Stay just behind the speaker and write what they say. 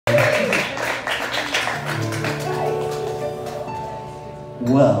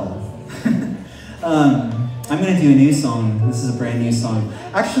Well, I'm going to do a new song. This is a brand new song.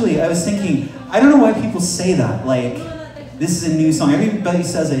 Actually, I was thinking, I don't know why people say that. Like, this is a new song. Everybody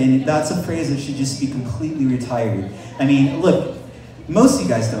says it, and that's a phrase that should just be completely retired. I mean, look, most of you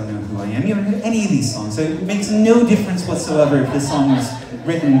guys don't know who I am. You haven't heard any of these songs, so it makes no difference whatsoever if this song was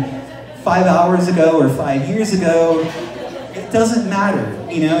written 5 hours ago or 5 years ago. It doesn't matter,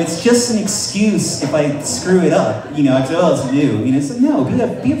 you know. It's just an excuse if I screw it up, you know. It's, oh, it's new, you know. It's like, no,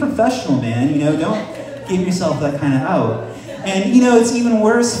 be a professional, man. You know, don't give yourself that kind of out. And you know, it's even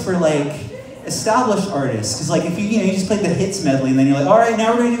worse for like established artists, because like if you just play the hits medley and then you're like, all right,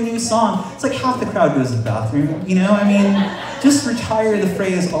 now we're gonna do a new song. It's like half the crowd goes to the bathroom, you know. I mean, just retire the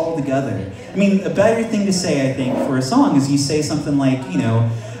phrase altogether. I mean, a better thing to say, I think, for a song is you say something like, you know.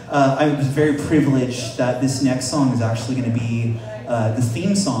 I was very privileged that this next song is actually going to be the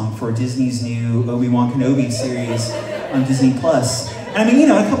theme song for Disney's new Obi-Wan Kenobi series on Disney+. And I mean, you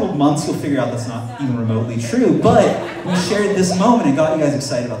know, in a couple of months you'll figure out that's not even remotely true, but we shared this moment and got you guys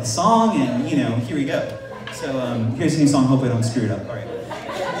excited about the song, and, you know, here we go. So here's a new song, hope I don't screw it up. All right.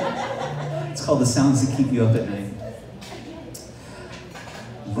 It's called The Sounds That Keep You Up at Night.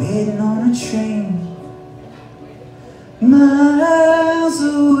 Waiting on a train, miles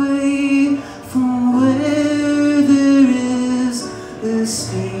away from where there is a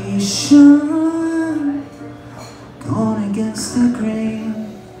station, gone against the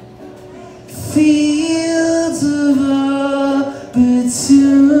grain, fields of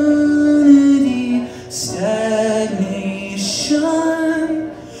opportunity,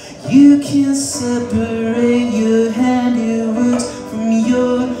 stagnation. You can't separate your handiworks from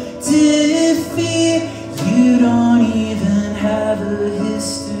your defeat. You don't even have a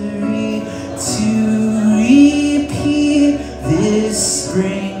history to repeat. This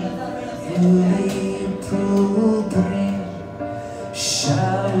spring will April bring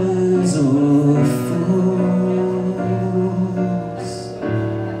showers of fools.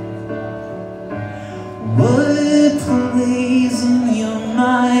 What plays in your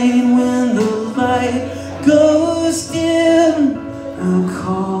mind when the light goes dim? A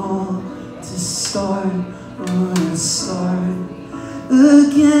call to start or start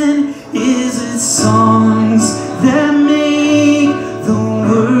again. Is it songs that make the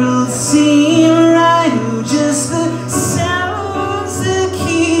world seem right, or just the sounds that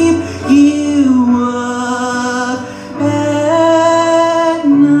keep you up at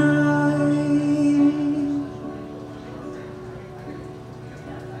night?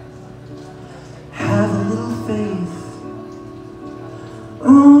 Have a little faith,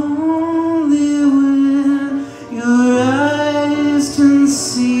 only when your eyes can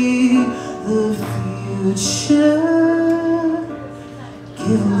see the future.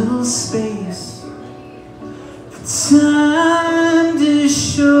 Give a little space for time to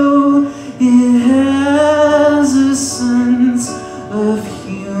show it has a sense of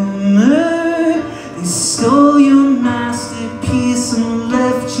humor. They stole your masterpiece and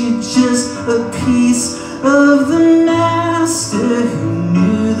left you just a piece of the master who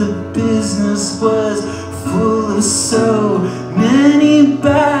knew the business was full of so many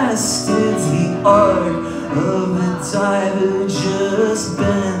bastards. The art of the diver just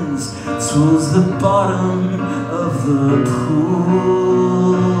bends towards the bottom of the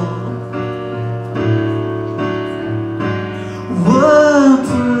pool. What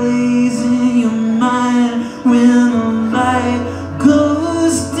plays in your mind when the light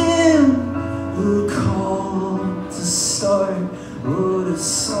goes dim? A call to start or to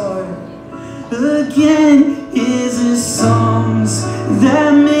start again. Is it songs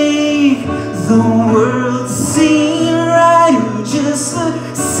that make the world seem right, or just the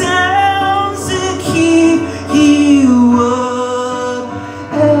sounds that keep you up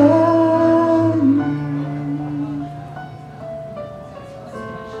at night?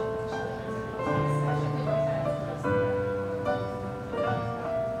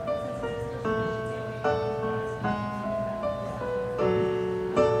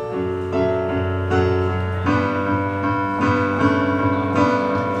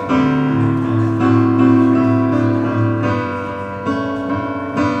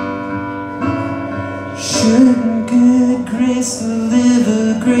 Shouldn't good grace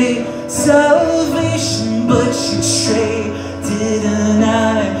deliver great salvation, but you traded an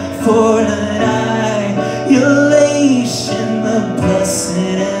eye for an annihilation, the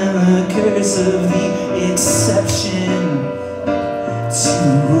blessing and the curse of the exception to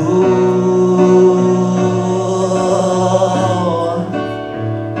rule.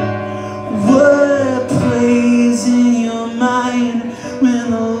 What plays in your mind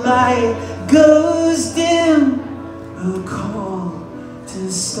when the light goes dim? A call to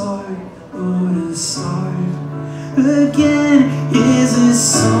start, oh, to start again. Is the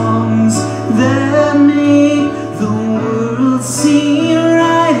songs that make